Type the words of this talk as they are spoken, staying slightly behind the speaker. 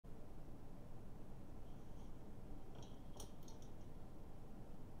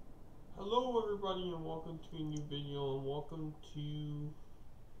Hello everybody and welcome to a new video and welcome to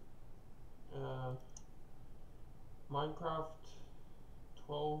Minecraft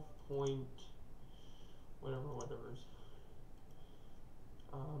 12 point whatever's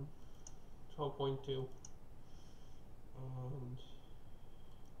 12.2 and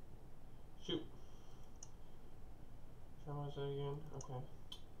shoot. Try my say again? Okay.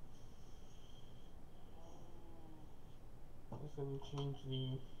 I'm just gonna change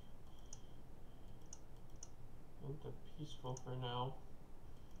the into peaceful for now.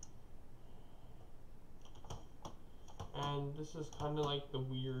 And this is kind of like the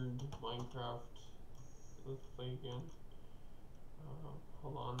weird Minecraft. Let's play again.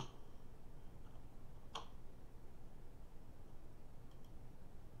 Hold on.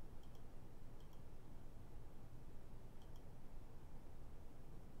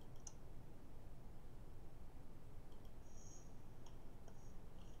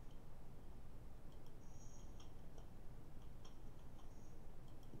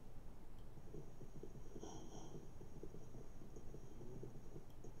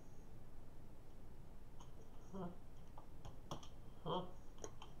 Huh?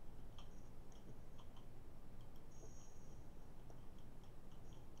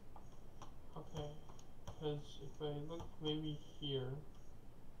 Okay, because if I look maybe here,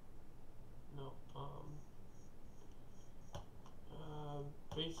 no,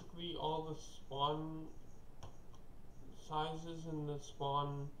 basically all the spawn sizes and the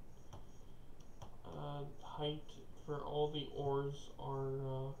spawn height for all the ores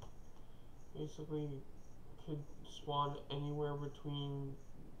are basically could spawn anywhere between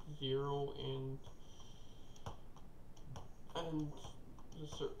 0 and the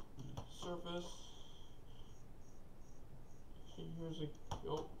surface. Here's a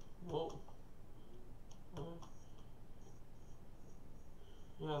whoa.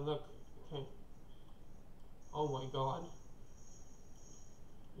 Yeah, look. Okay. Oh my god.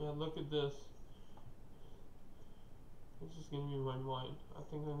 Yeah, look at this. This is gonna be my mind. I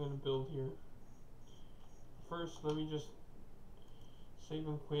think I'm gonna build here. First, let me just save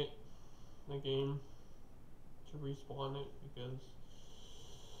and quit the game to respawn it because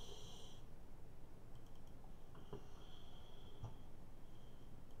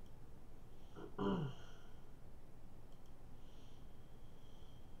there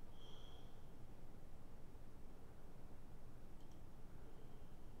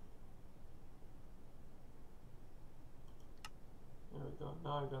we go.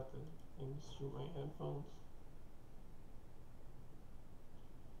 Now I got the things through my headphones.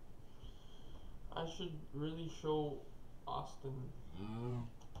 I should really show Austin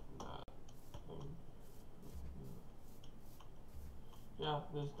that thing. Yeah,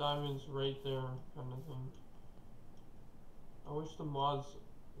 there's diamonds right there, kind of thing. I wish the mods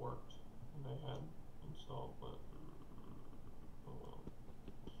worked that I had installed, but oh well.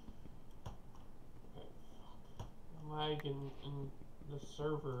 Okay, fuck. The lag in the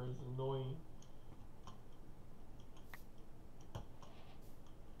server is annoying.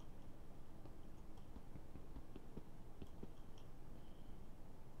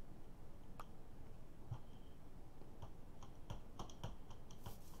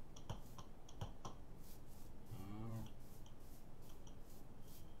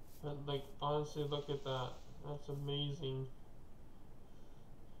 But like, honestly, look at that. That's amazing.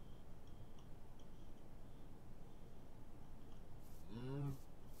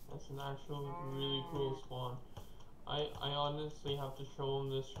 That's an actual really cool spawn. I honestly have to show them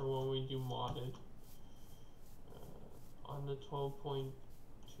this for when we do modded on the 12.2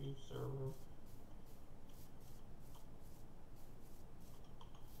 server.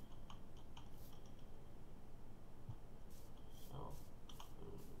 So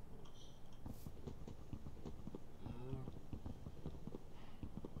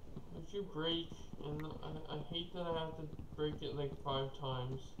if you break, and I hate that I have to break it like 5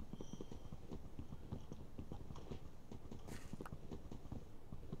 times.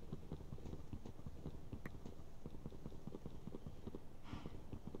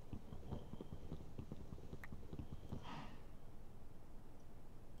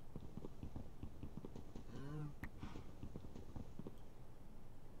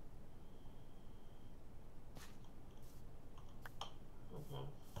 Okay.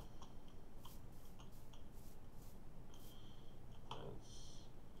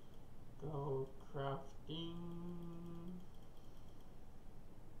 Let's go crafting.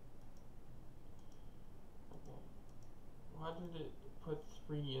 Okay. Why did it put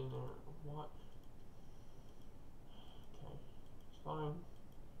 3 in there? What? Okay. It's fine.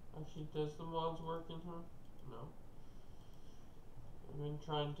 Actually, does the mods work in here? No. I've been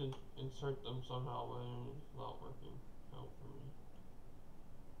trying to insert them somehow, but it's not working out for me.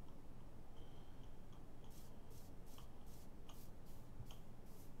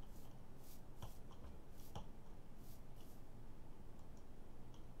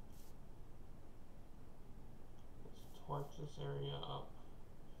 Let's torch this area up.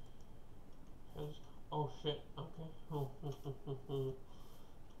 Oh shit, okay.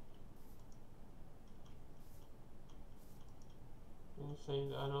 I'm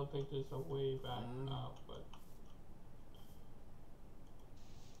saying I don't think there's a way back up, but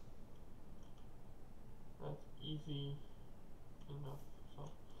that's easy enough. So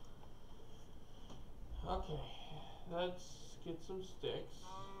okay, let's get some sticks.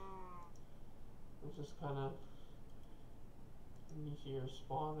 It's just kind of an easier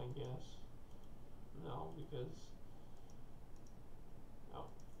spawn, I guess. No, because oh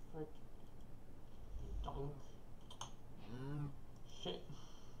frick, dunk. Shit.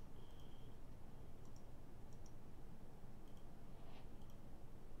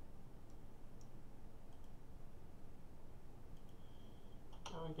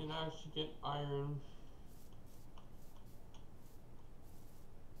 Now we can actually get iron.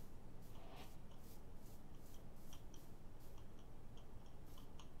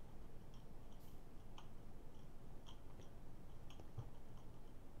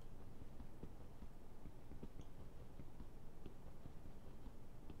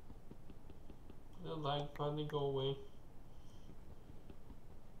 The lag finally go away.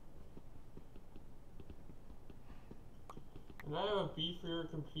 And I have a beefier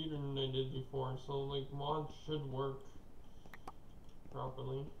computer than I did before, so like mods should work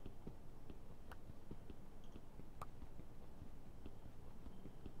properly.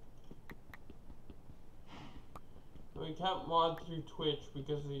 We can't mod through Twitch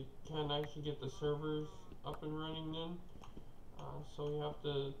because we can't actually get the servers up and running then. So we have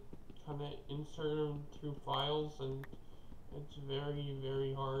to kind of insert them through files, and it's very,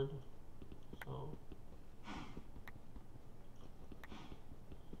 very hard. So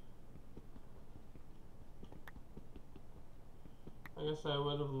I guess I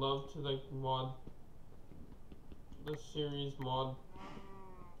would have loved to like mod the series mod,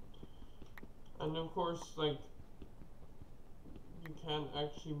 and of course like you can't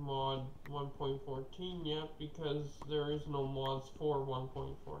actually mod 1.14 yet because there is no mods for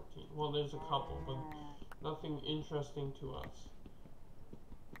 1.14. Well, there's a couple, but nothing interesting to us.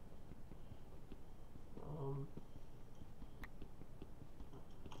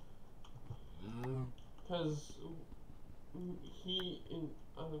 Because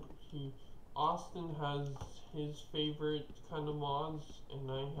Austin has his favorite kind of mods, and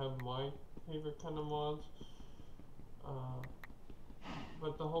I have my favorite kind of mods.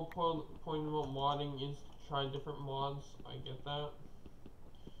 But the whole point about modding is to try different mods. I get that.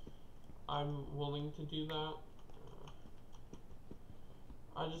 I'm willing to do that.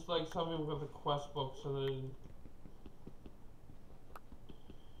 I just like something with a quest book so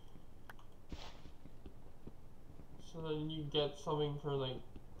then you get something for like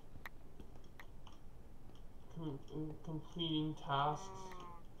completing tasks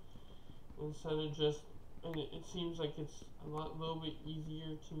instead of just, and it seems like it's a little bit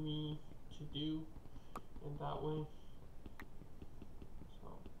easier to me to do in that way. So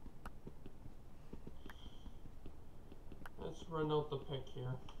let's run out the pick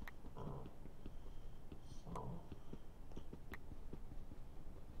here.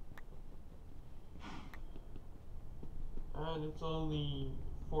 And it's only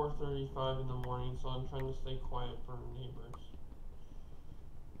 4:35 in the morning, so I'm trying to stay quiet for neighbors.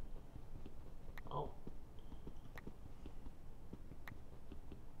 Oh.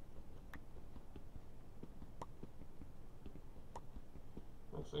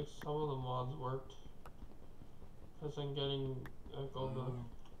 Looks like some of the mods worked. Because I'm getting like all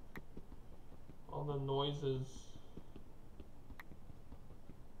the noises.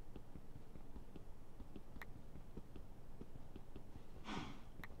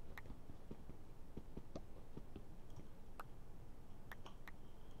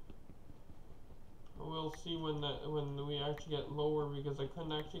 We'll see when we actually get lower, because I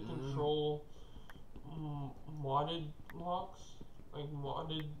couldn't actually control modded blocks, like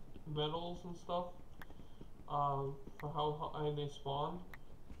modded metals and stuff, for how high they spawn.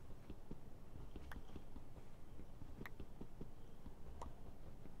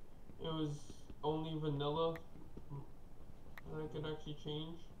 It was only vanilla that I could actually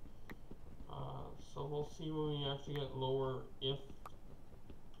change. So we'll see when we actually get lower if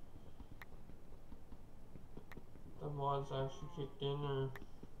the mods actually kicked in,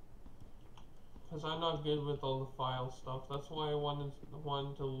 or because I'm not good with all the file stuff. That's why I wanted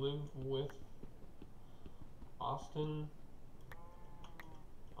to live with Austin,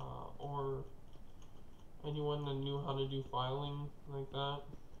 or anyone that knew how to do filing like that.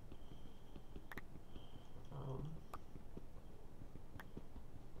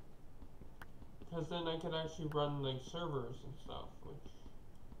 Because then I could actually run like servers and stuff, which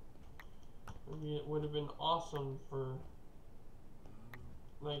it would have been awesome for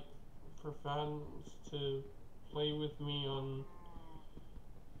fans to play with me on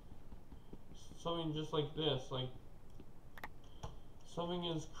something just like this. Like, something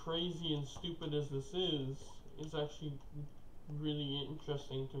as crazy and stupid as this is actually really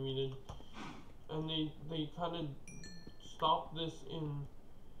interesting to me. And they kind of stopped this in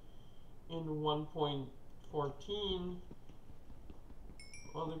 1.14.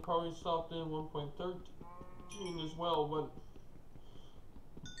 Well, they probably stopped it in 1.13 as well, but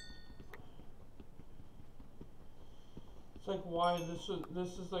it's like, why?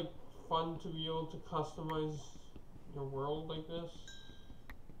 This is like fun to be able to customize your world like this.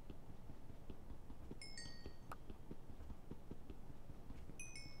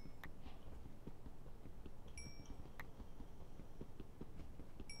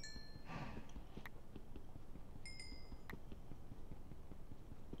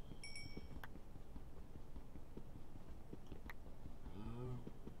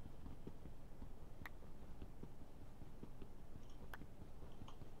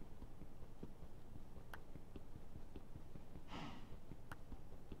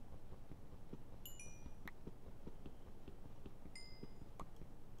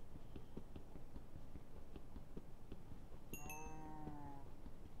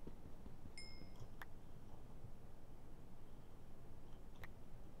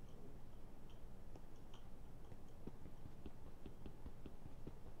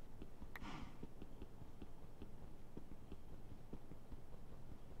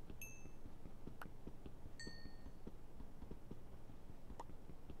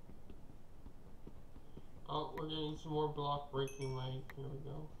 Oh, we're getting some more block breaking lag. Here we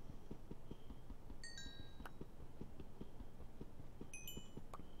go.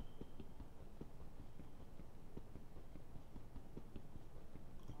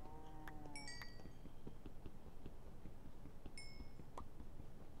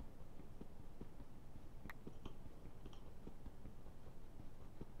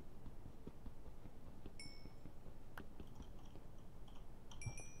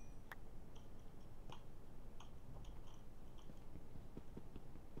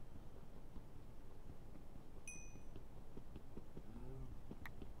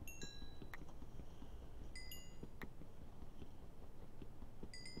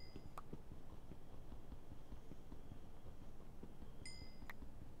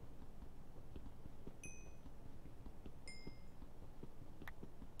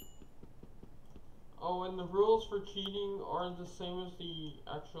 Oh, and the rules for cheating are the same as the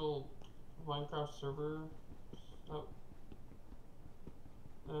actual Minecraft server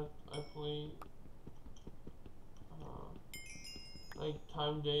that I play. Like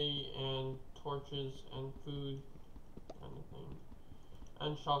time, day, and torches, and food kind of thing.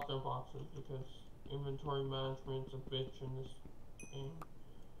 And shotgun boxes, because inventory management's a bitch in this game.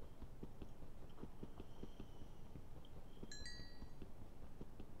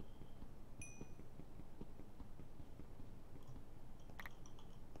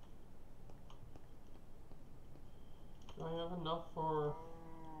 Do I have enough for...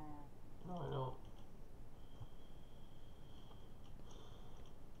 No, I don't.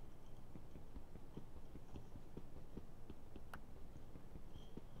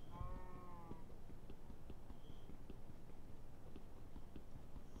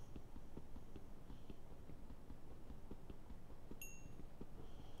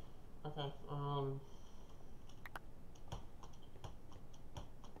 Okay,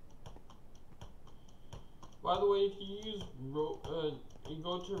 by the way, if you use you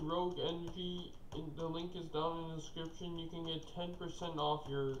go to Rogue Energy, the link is down in the description. You can get 10% off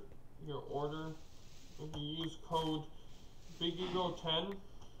your order if you use code Bigegogaming.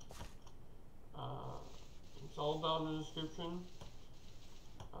 It's all down in the description.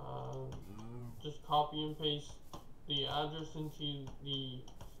 Just copy and paste the address into the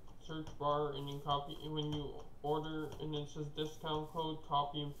search bar, and then copy when you order, and it says discount code.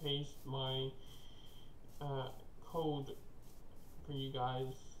 Copy and paste my code for you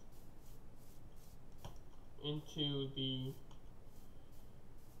guys into the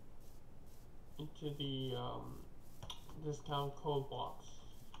discount code box.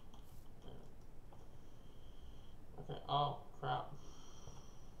 Okay. Oh crap.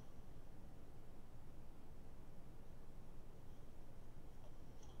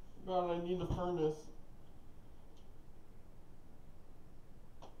 I need a furnace.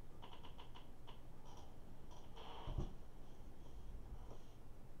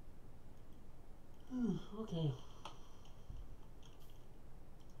 Okay.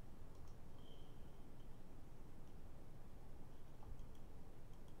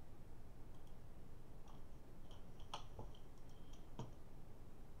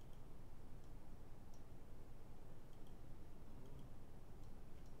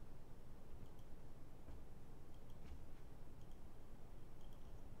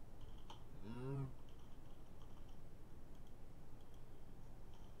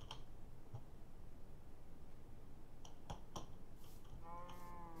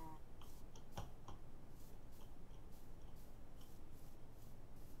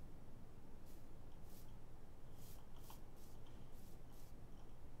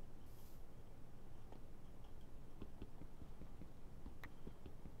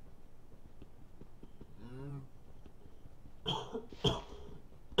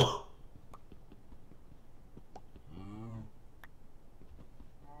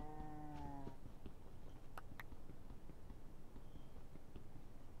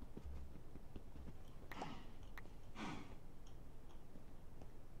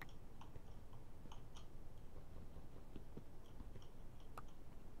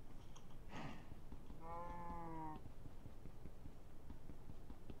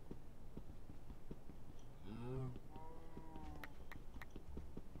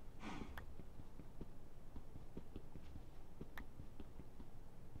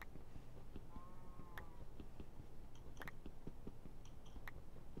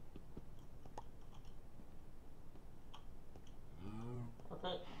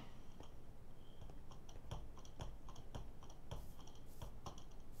 Okay.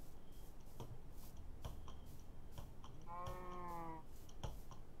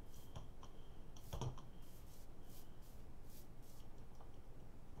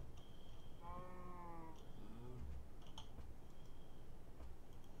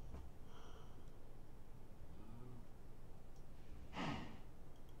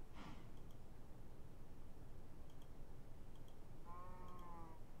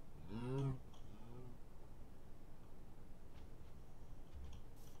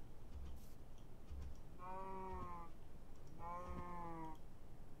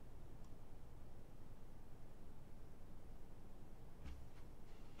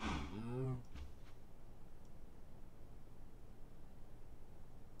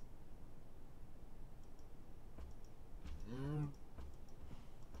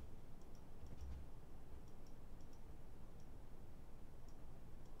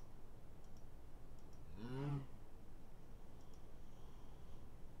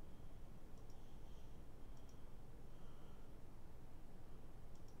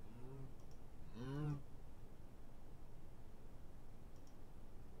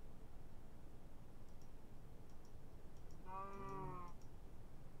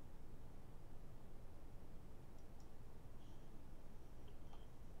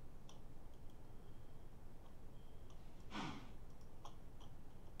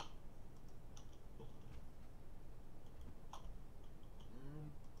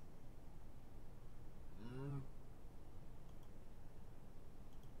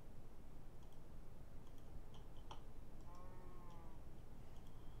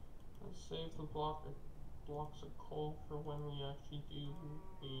 Let's save the blocks of coal for when we actually do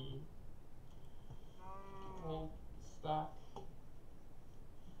the whole stack,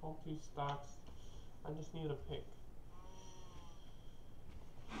 whole 2 stacks. I just need a pick.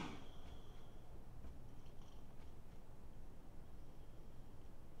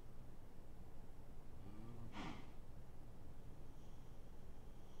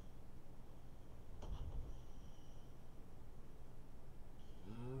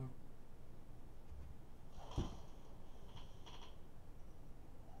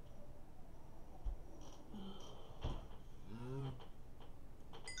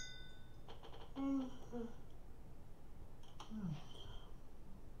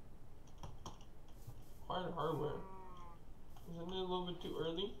 Acquired hardware. Isn't it a little bit too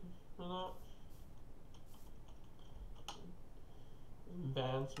early for that?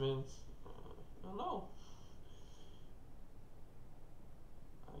 Advancements. I don't know.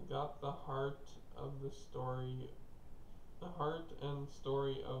 I got the heart of the story, the heart and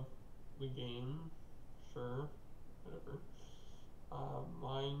story of the game. Sure, whatever.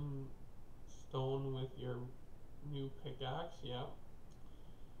 Mine stone with your new pickaxe, yeah.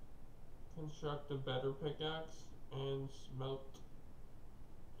 Construct a better pickaxe and smelt.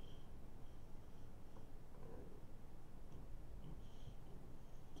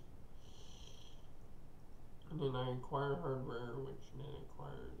 acquire hardware, which then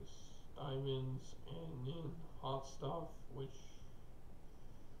acquires diamonds, and then hot stuff, which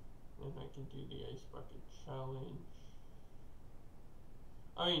then I can do the ice bucket challenge.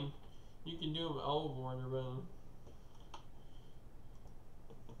 I mean, you can do them out of order, but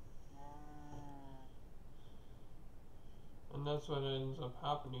and that's what ends up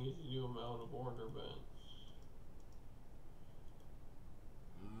happening is you do them out of order, but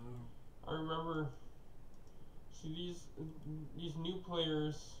I remember, see these new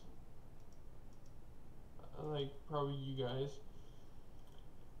players, like probably you guys,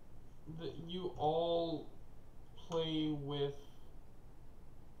 that you all play with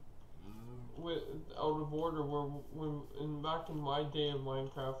out of order, where when back in my day of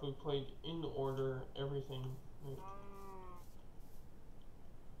Minecraft we played in order everything. Like,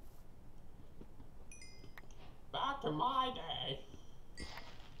 back in my day.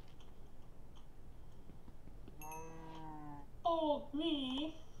 Old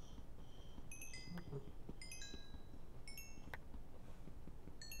me.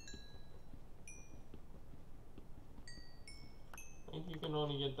 I think you can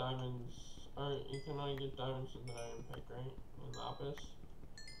only get diamonds, or you can only get diamonds with an iron pick, right? And lapis.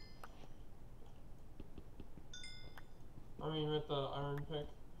 I mean with the iron pick.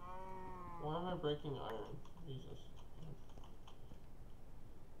 Why am I breaking iron? Jesus.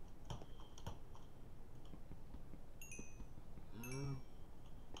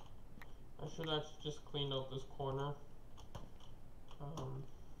 I should actually just clean out this corner.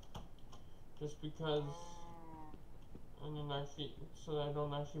 Just because, and then actually, so that I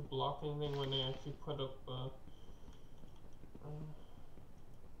don't actually block anything when I actually put up a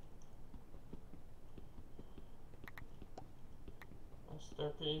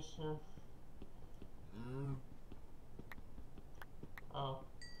staircase here. Oh,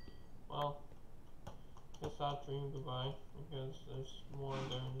 well, guess that dream goodbye, because there's more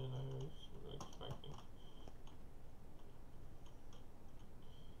there than I was expecting.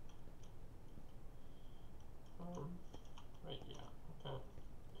 Right, yeah, okay.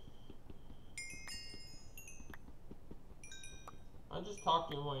 I'm just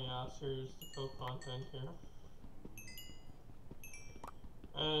talking my ass here just to fill content here.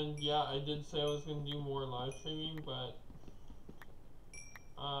 And yeah, I did say I was gonna do more live streaming, but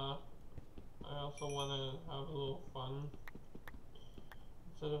I also wanna have a little fun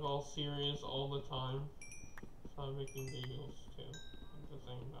instead of all serious all the time. So I'm making videos too at the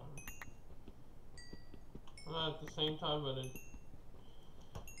same time. Well, not at the same time, but it,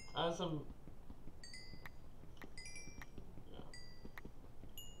 as I'm, yeah.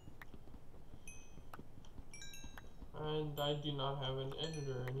 And I do not have an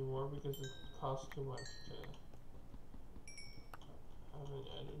editor anymore because it costs too much to have an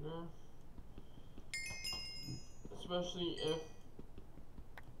editor. Especially if,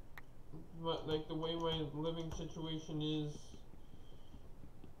 but like the way my living situation is,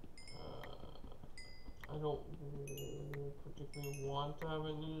 I don't particularly want to have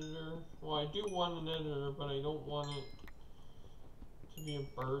an editor. Well, I do want an editor, but I don't want it to be a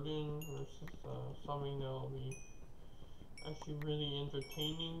burden versus something that will be actually really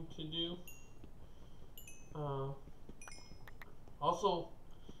entertaining to do. Also,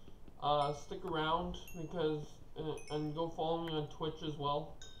 stick around because and go follow me on Twitch as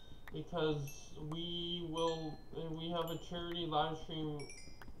well, because we have a charity live stream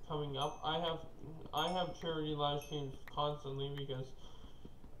coming up. I have charity live streams constantly because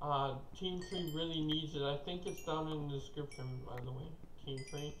Team Tree really needs it. I think it's down in the description, by the way. Team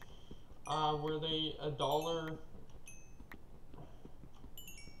Tree, where they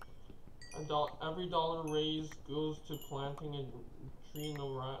every dollar raised goes to planting a tree in the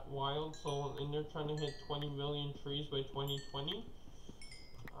wild. So, and they're trying to hit 20 million trees by 2020.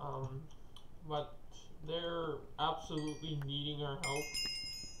 But they're absolutely needing our help.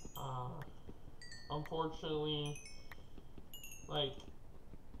 Unfortunately, like,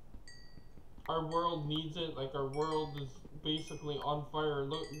 our world needs it. Like, our world is basically on fire.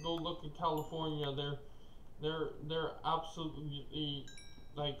 Go look at California. They're absolutely,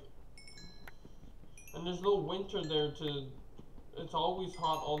 like, and there's no winter there it's always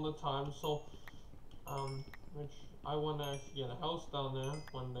hot all the time. So, which I want to actually get a house down there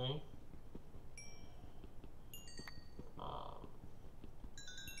one day.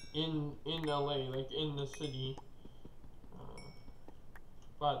 In LA, like in the city.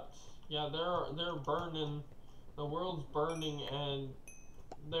 But yeah, they're burning. The world's burning, and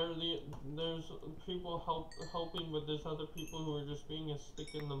there's people helping, but there's other people who are just being a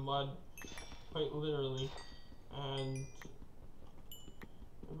stick in the mud, quite literally. And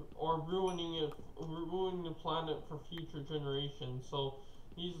or ruining the planet for future generations. So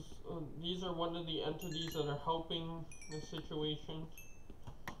these are one of the entities that are helping the situation.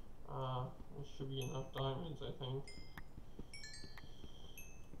 There should be enough diamonds, I think.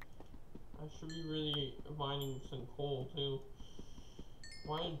 I should be really mining some coal too.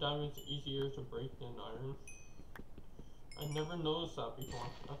 Why are diamonds easier to break than iron? I never noticed that before.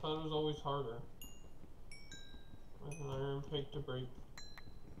 I thought it was always harder with an iron pick to break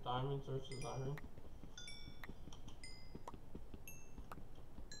diamonds versus iron.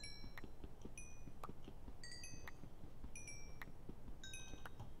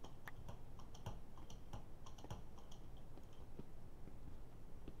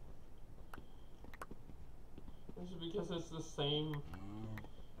 This is because it's the same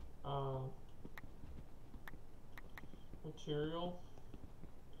material.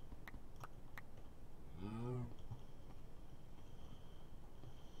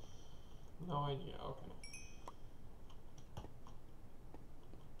 No idea, okay.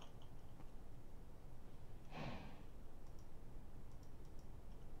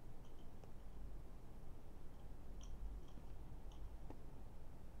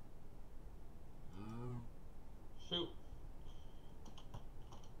 Shoot.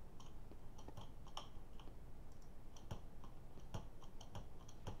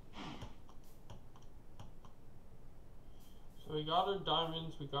 So we got our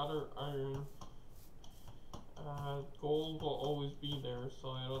diamonds, we got our iron. Gold will always be there, so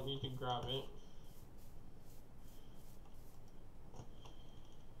I don't need to grab it.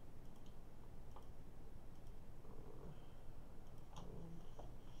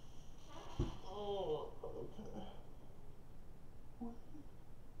 Oh, okay.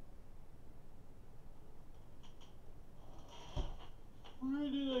 Where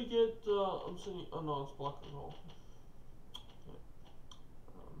did I get, I'm saying, oh no, it's block and roll. Okay.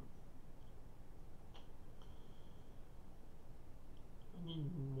 I need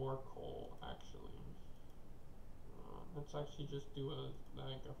more coal, actually. Let's actually just do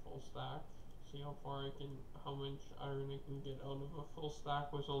like a full stack. See how far I can, how much iron I can get out of a full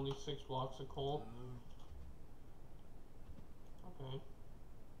stack with only 6 blocks of coal. Okay.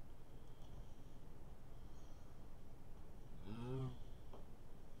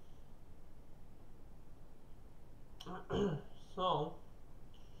 So,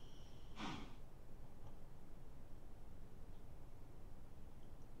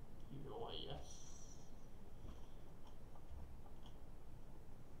 you know what, yes.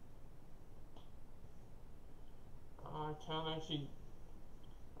 I can't actually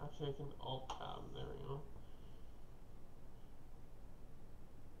I can alt tab, there we go.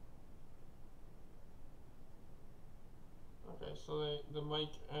 Okay, so the mic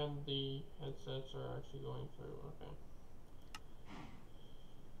and the headsets are actually going through, okay.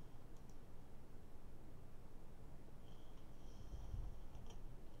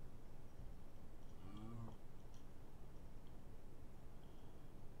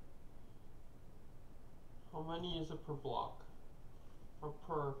 How many is it per block? Or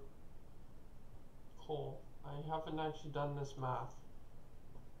per coal? I haven't actually done this math.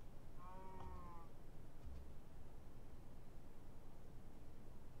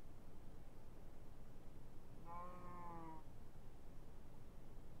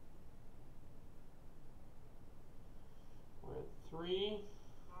 We're at 3.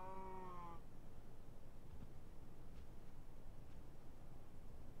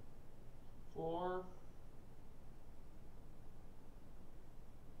 4.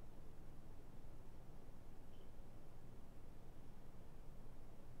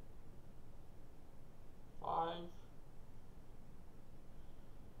 5.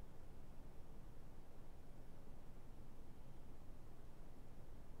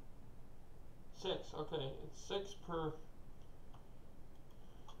 6. Okay, it's 6 per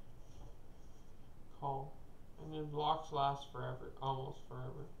call. And then blocks last forever, almost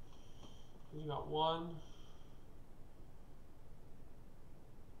forever. You got 1,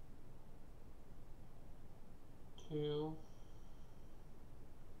 2,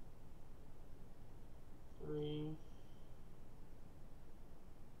 3,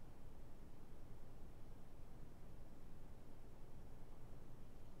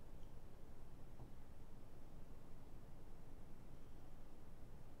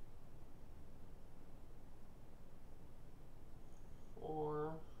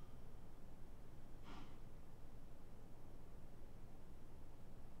 4,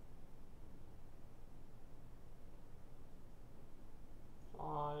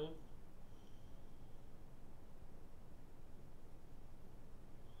 5,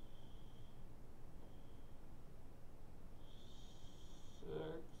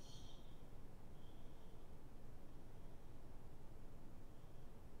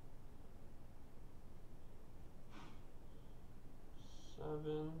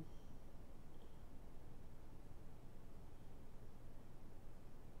 7.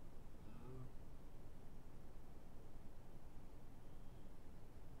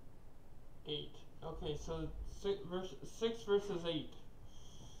 Eight. Okay, so 6 versus 8.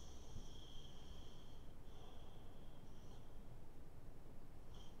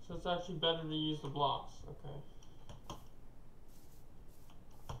 So it's actually better to use the blocks. Okay.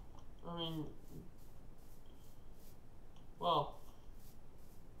 I mean, well,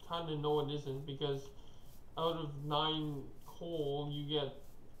 kind of no it isn't, because out of 9 coal you get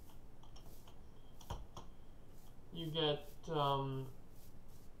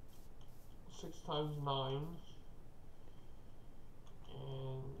 6 times 9,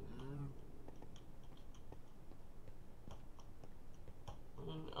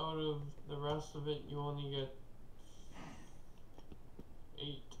 and out of the rest of it you only get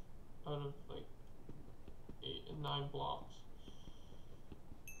 8 out of like 9 blocks.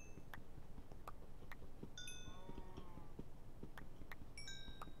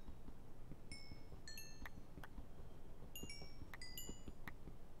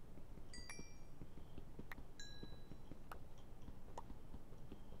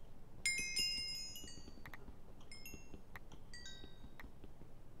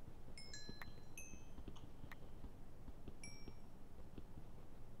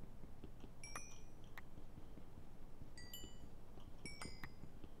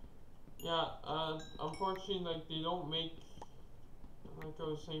 Yeah, unfortunately, like, they don't make, like I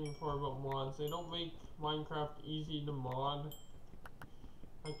was saying before about mods, they don't make Minecraft easy to mod,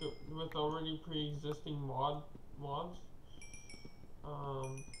 like, with already pre-existing mods.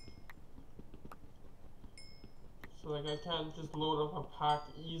 So, like, I can't just load up a pack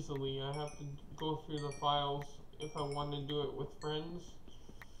easily. I have to go through the files if I want to do it with friends.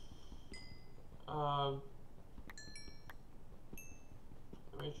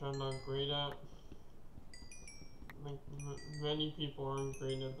 Which I'm not great at. Like, many people aren't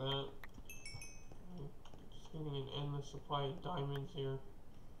great at that. I'm just getting an endless supply of diamonds here.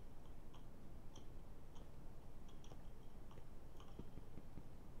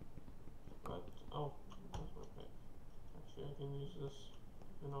 But, oh, that's my pick. Actually, I can use this,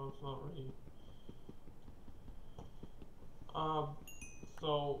 even though it's not ready.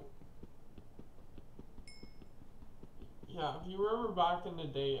 So, yeah, if you remember back in the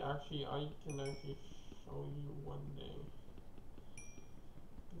day, actually, I can actually show you one day.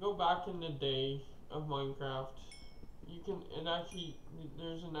 Go back in the day of Minecraft, you can, and actually,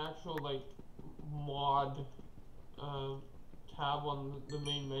 there's an actual, like, mod, tab on the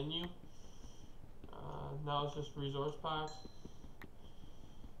main menu. Now it's just resource packs.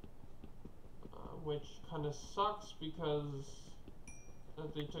 Which kind of sucks because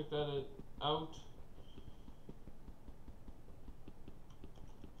they took that out.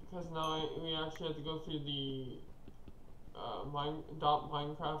 Because now we actually have to go through the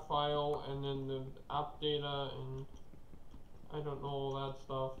 .minecraft file and then the app data and I don't know all that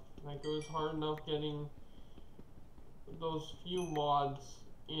stuff. Like, it was hard enough getting those few mods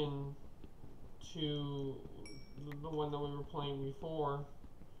in to the one that we were playing before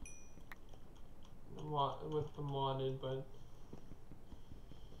with the modded, but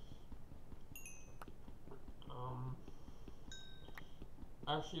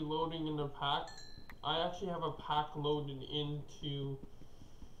actually loading in the pack, I actually have a pack loaded into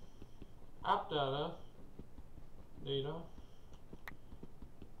app data,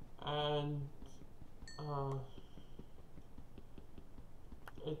 and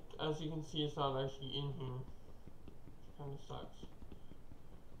as you can see, it's not actually in here, which kind of sucks.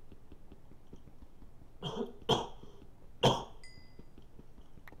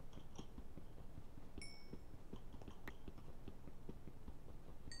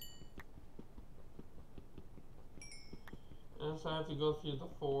 And so I have to go through the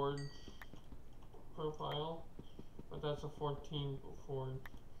Forge profile, but that's a 14 Forge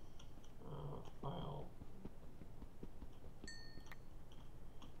file.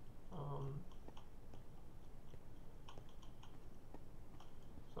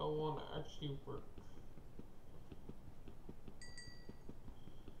 So it won't actually work.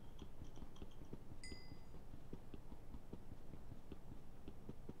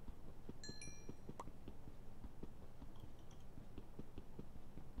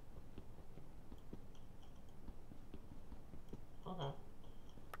 Okay.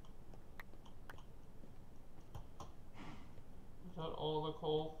 Is that all the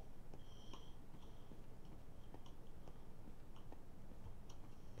coal?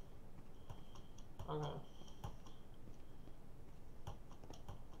 Okay.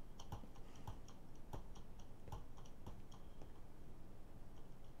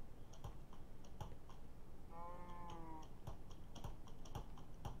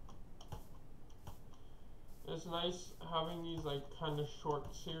 it's nice having these like kind of short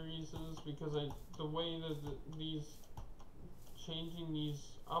series because the way that these changing these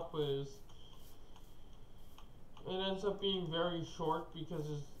up is, it ends up being very short because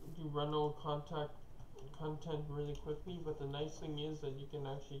you run out of content really quickly. But the nice thing is that you can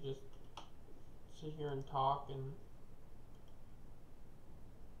actually just sit here and talk, and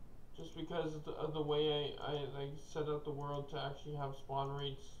just because of the way I like set up the world to actually have spawn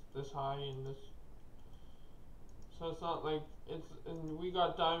rates this high and this, so it's not like and we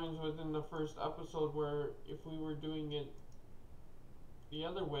got diamonds within the first episode, where if we were doing it the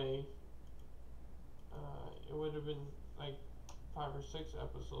other way, it would have been like 5 or 6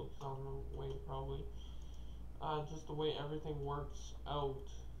 episodes on the way probably. Just the way everything works out,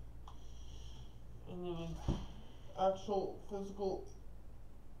 and then actual physical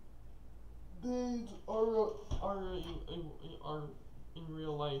days are in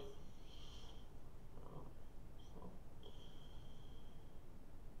real life.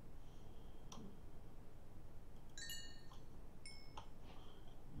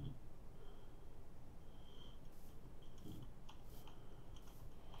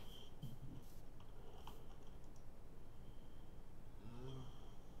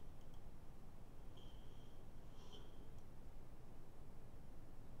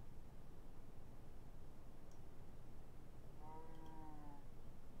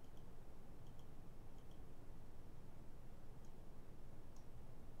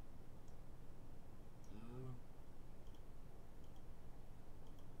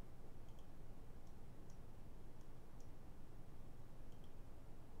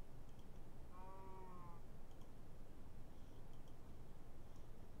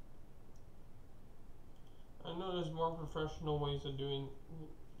 I know there's more professional ways of doing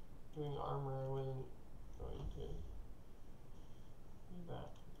armor. I wasn't going to do that.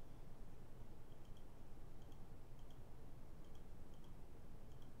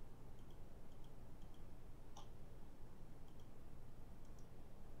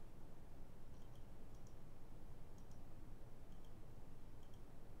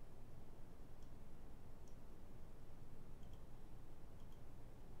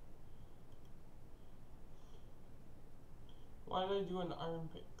 Why did I do an iron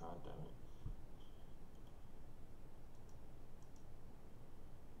pick? God damn it.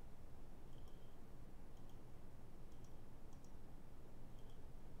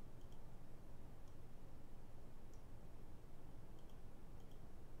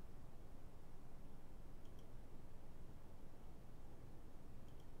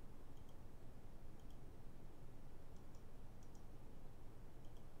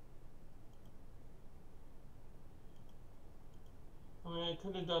 I mean, I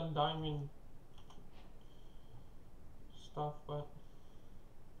could have done diamond stuff, but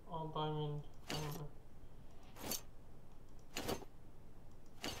all diamond armor.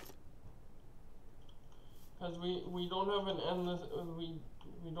 Because we don't have an endless,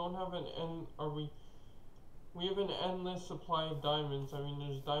 we don't have an we have an endless supply of diamonds. I mean,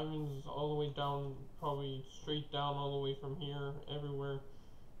 there's diamonds all the way down, probably straight down all the way from here, everywhere.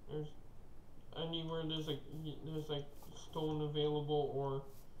 There's anywhere there's like stone available, or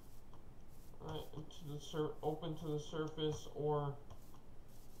open to the surface, or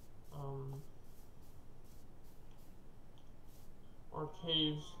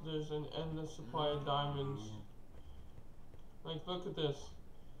caves. There's an endless supply of diamonds. Like, look at this.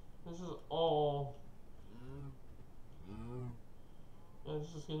 This is all. Yeah,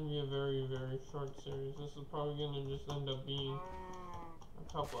 this is gonna be a very, very short series. This is probably gonna just end up being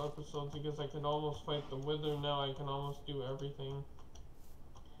a couple episodes, because I can almost fight the wither now. I can almost do everything.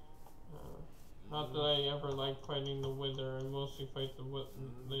 Not that I ever like fighting the wither. I mostly fight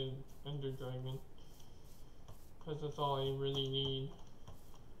the ender dragon, because that's all I really need.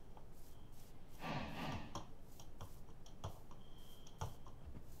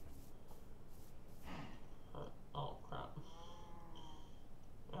 Oh crap.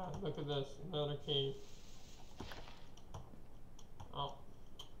 Look at this, another cave. Oh.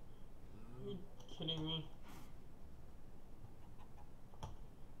 Are you kidding me?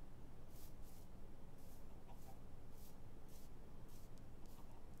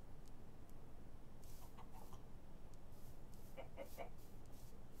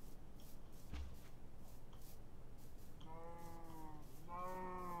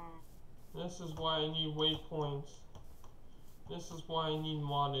 This is why I need waypoints. This is why I need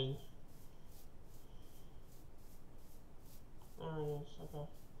modded. There it is, okay.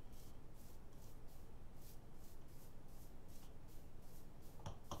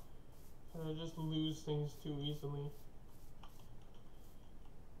 I just lose things too easily.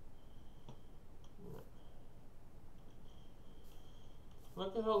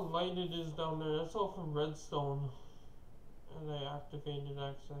 Look at how light it is down there. That's all from redstone. And I activated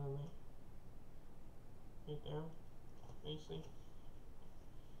accidentally. Right there. Basically.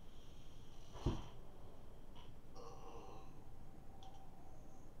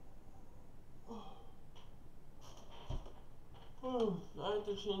 I have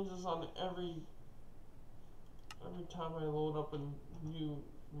to change this on every time I load up a new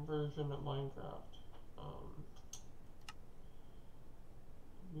version of Minecraft.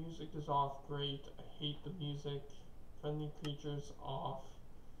 Music is off, great. I hate the music. Friendly creatures off.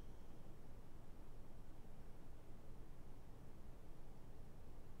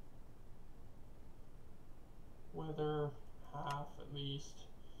 Weather half at least.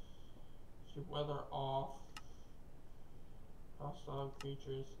 Keep weather off. Hostile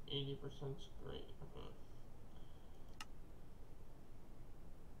creatures 80% is great. Okay.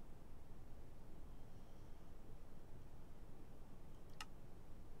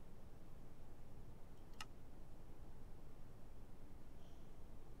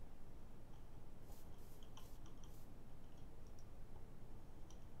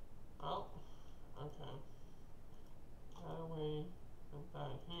 Oh, okay. That away, put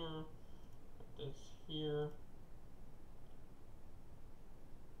that here, put this here,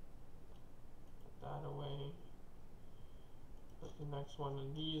 put that away, put the next one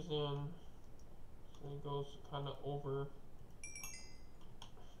of these in, so it goes kind of over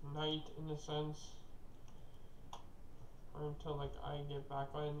night in a sense, or until like I get back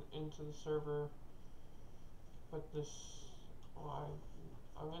into the server. Put this,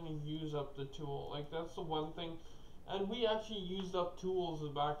 I'm gonna use up the tool, like that's the one thing. And we actually used up tools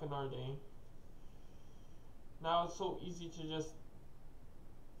back in our day. Now it's so easy to just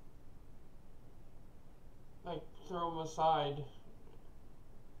like throw them aside.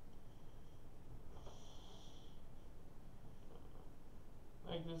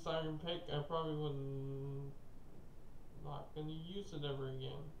 Like this iron pick, I probably wouldn't, not gonna use it ever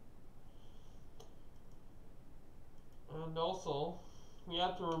again. And also, we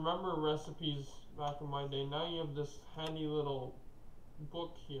had to remember recipes back in my day. Now you have this handy little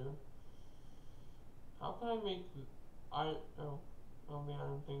book here. How can I make the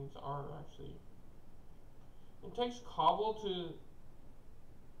iron things are actually. It takes cobble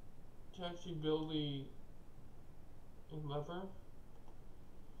to actually build a lever.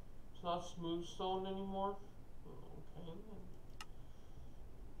 It's not smooth stone anymore. Okay.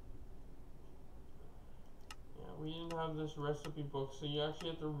 Yeah, we didn't have this recipe book, so you actually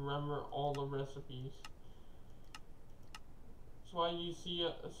have to remember all the recipes. That's why you see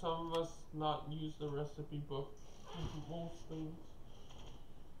some of us not use the recipe book with most things.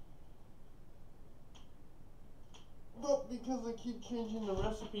 But because they keep changing the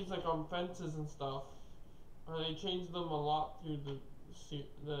recipes, like on fences and stuff, or they change them a lot through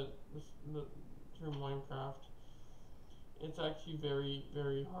through Minecraft. It's actually very,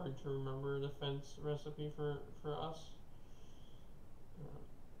 very hard to remember the fence recipe for us.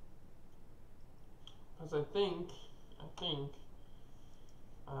 Because I think,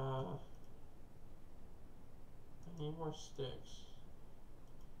 I need more sticks.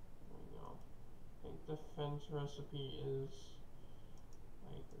 There we go. I think the fence recipe is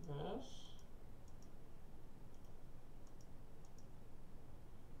like this.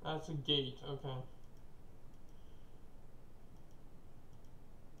 That's a gate, okay.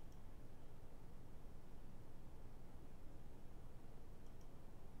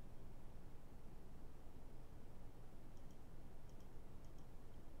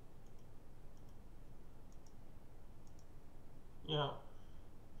 Yeah.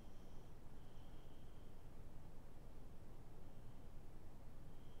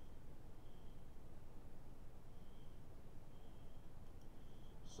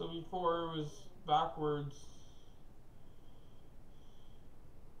 So before it was backwards.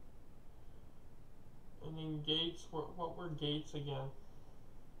 And then gates, what were gates again?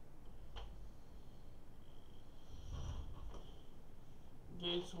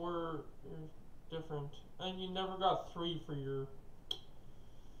 Gates were different. And you never got 3 for your,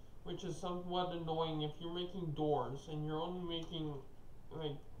 which is somewhat annoying if you're making doors and you're only making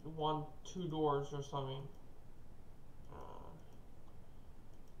like 1, 2 doors or something.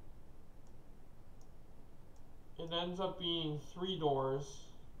 It ends up being 3 doors.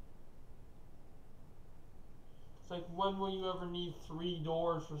 It's like, when will you ever need 3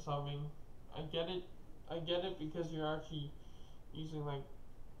 doors for something? I get it because you're actually using like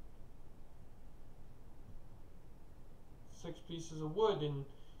 6 pieces of wood,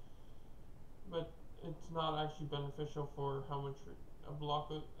 but it's not actually beneficial for how much a block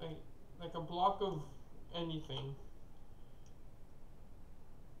of like a block of anything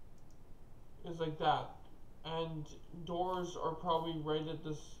is like that, and doors are probably right at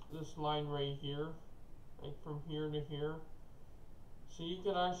this line right here, like from here to here. So you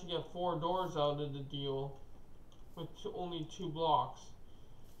can actually get 4 doors out of the deal with only 2 blocks,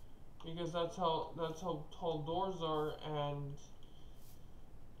 because that's how tall doors are, and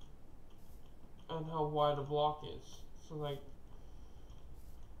how wide a block is. So like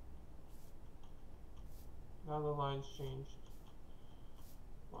now the line's changed.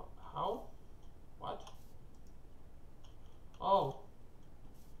 How? What? Oh.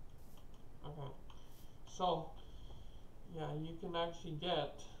 Okay. So yeah, you can actually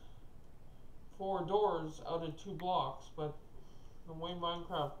get 4 doors out of 2 blocks, but the way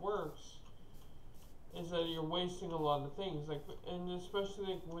Minecraft works is that you're wasting a lot of things, like, and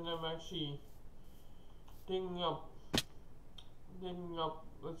especially like when I'm actually digging up,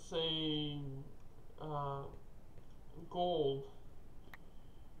 let's say, gold.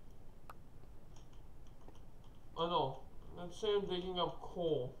 Oh no, let's say I'm digging up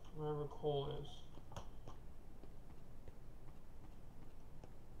coal, wherever coal is.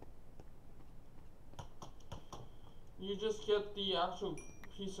 You just get the actual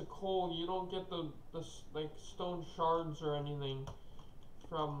piece of coal. You don't get the like stone shards or anything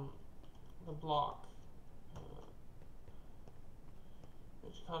from the block,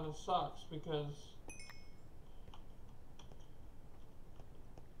 which kind of sucks because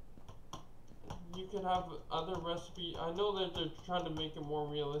you could have other recipes. I know that they're trying to make it more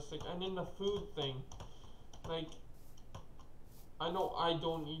realistic, and in the food thing, like, I know I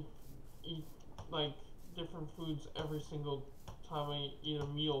don't eat like different foods every single time I eat a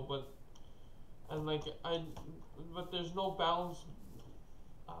meal, but there's no balanced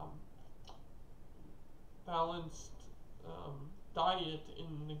diet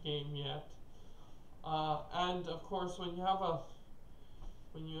in the game yet. And of course, when you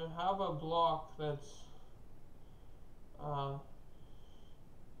have a block that's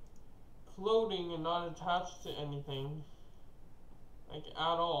floating and not attached to anything, like at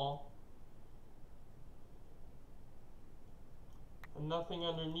all, and nothing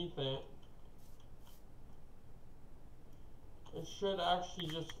underneath it, it should actually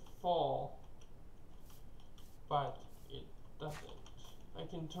just fall, but it doesn't.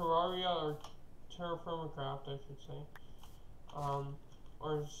 Like in Terraria or Terra Firmacraft, I should say,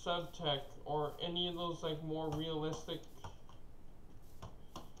 or Subtech, or any of those like more realistic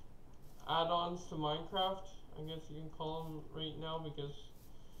add-ons to Minecraft, I guess you can call them right now, because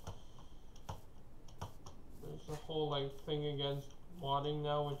there's a whole like thing against modding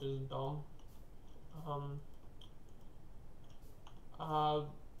now, which is dumb.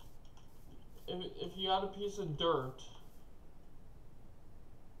 If you had a piece of dirt,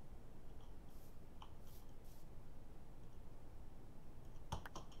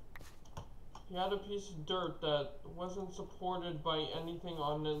 that wasn't supported by anything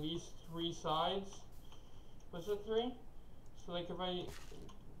on at least 3 sides. Was it 3? So like if I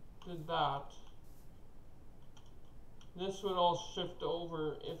did that, this would all shift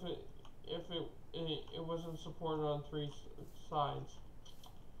over if it wasn't supported on 3 sides.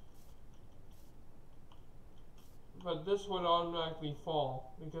 But this would automatically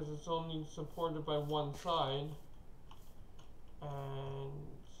fall because it's only supported by 1 side, and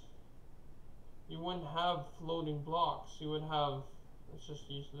you wouldn't have floating blocks. You would have, let's just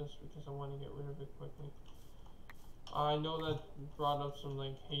use this because I want to get rid of it quickly. I know that brought up some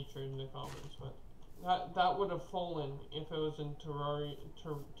like hatred in the comments, but that would have fallen if it was in Terra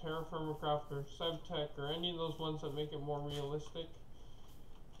Firmacraft or Subtech or any of those ones that make it more realistic.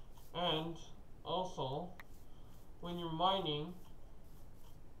 And also, when you're mining,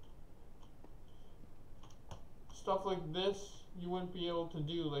 stuff like this you wouldn't be able to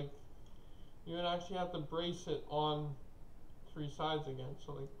do. Like, you would actually have to brace it on 3 sides again.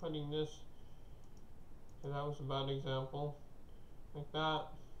 So like putting this, okay, that was a bad example, like that.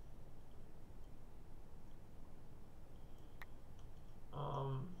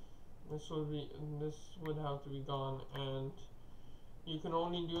 This would have to be gone, and you can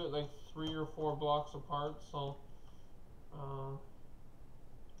only do it like 3 or 4 blocks apart. So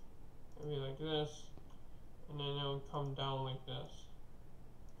maybe like this, and then it would come down like this.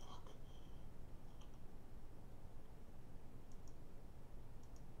 Fuck.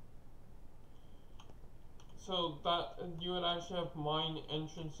 So that you would actually have mine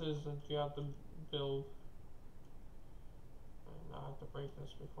entrances that you have to build. And I have to break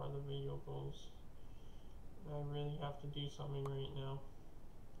this before the video goes. I really have to do something right now.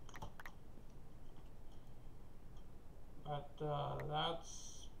 But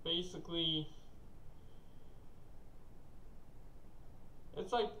that's basically,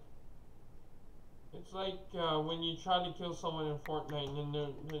 it's like It's like when you try to kill someone in Fortnite and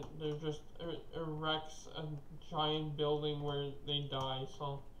then they're just erects a giant building where they die.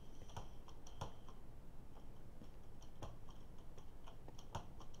 So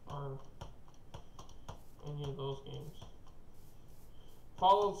or any of those games.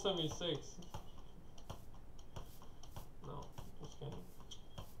 Fallout 76. No, just kidding.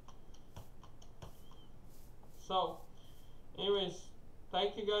 So, anyways,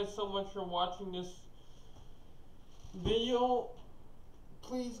 thank you guys so much for watching this video.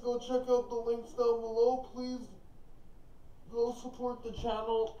 Please go check out the links down below. Please go support the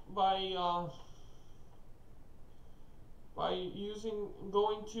channel by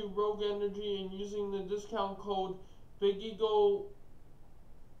going to Rogue Energy and using the discount code Bigegogaming.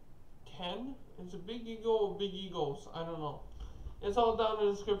 Is it Big Ego or Big Egos? I don't know. It's all down in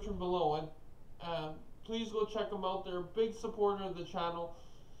the description below. And please go check them out. They're a big supporter of the channel.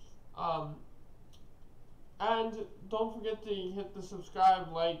 And don't forget to hit the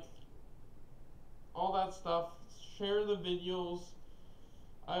subscribe, like, all that stuff. Share the videos.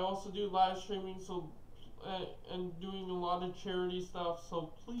 I also do live streaming, so and doing a lot of charity stuff.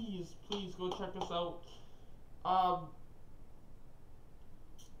 So please go check us out.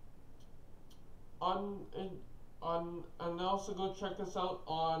 And also go check us out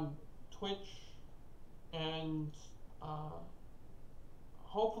on Twitch, and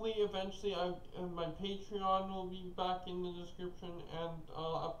hopefully eventually my Patreon will be back in the description, and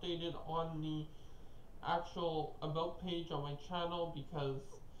I'll update it on the actual about page on my channel, because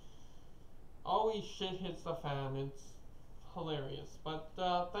always shit hits the fan. It's hilarious. But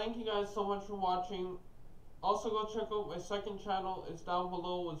thank you guys so much for watching. Also go check out my second channel. It's down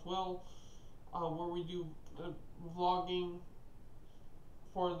below as well, where we do vlogging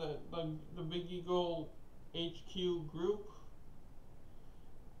for the Big Ego HQ group.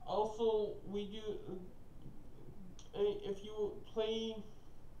 Also, we do if you play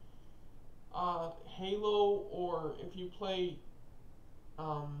Halo, or if you play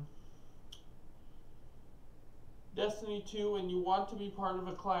Destiny 2 and you want to be part of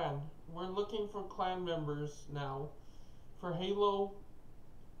a clan, we're looking for clan members now for Halo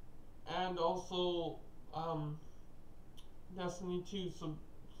and also Destiny 2. So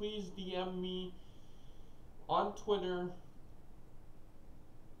please DM me on Twitter,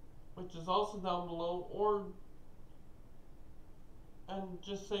 which is also down below, and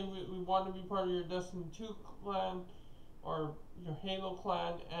just say we want to be part of your Destiny 2 clan or your Halo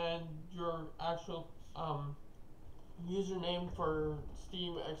clan, and your actual username for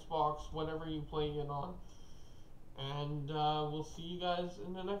Steam, Xbox, whatever you play it on. And we'll see you guys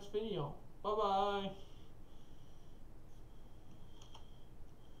in the next video. Bye bye.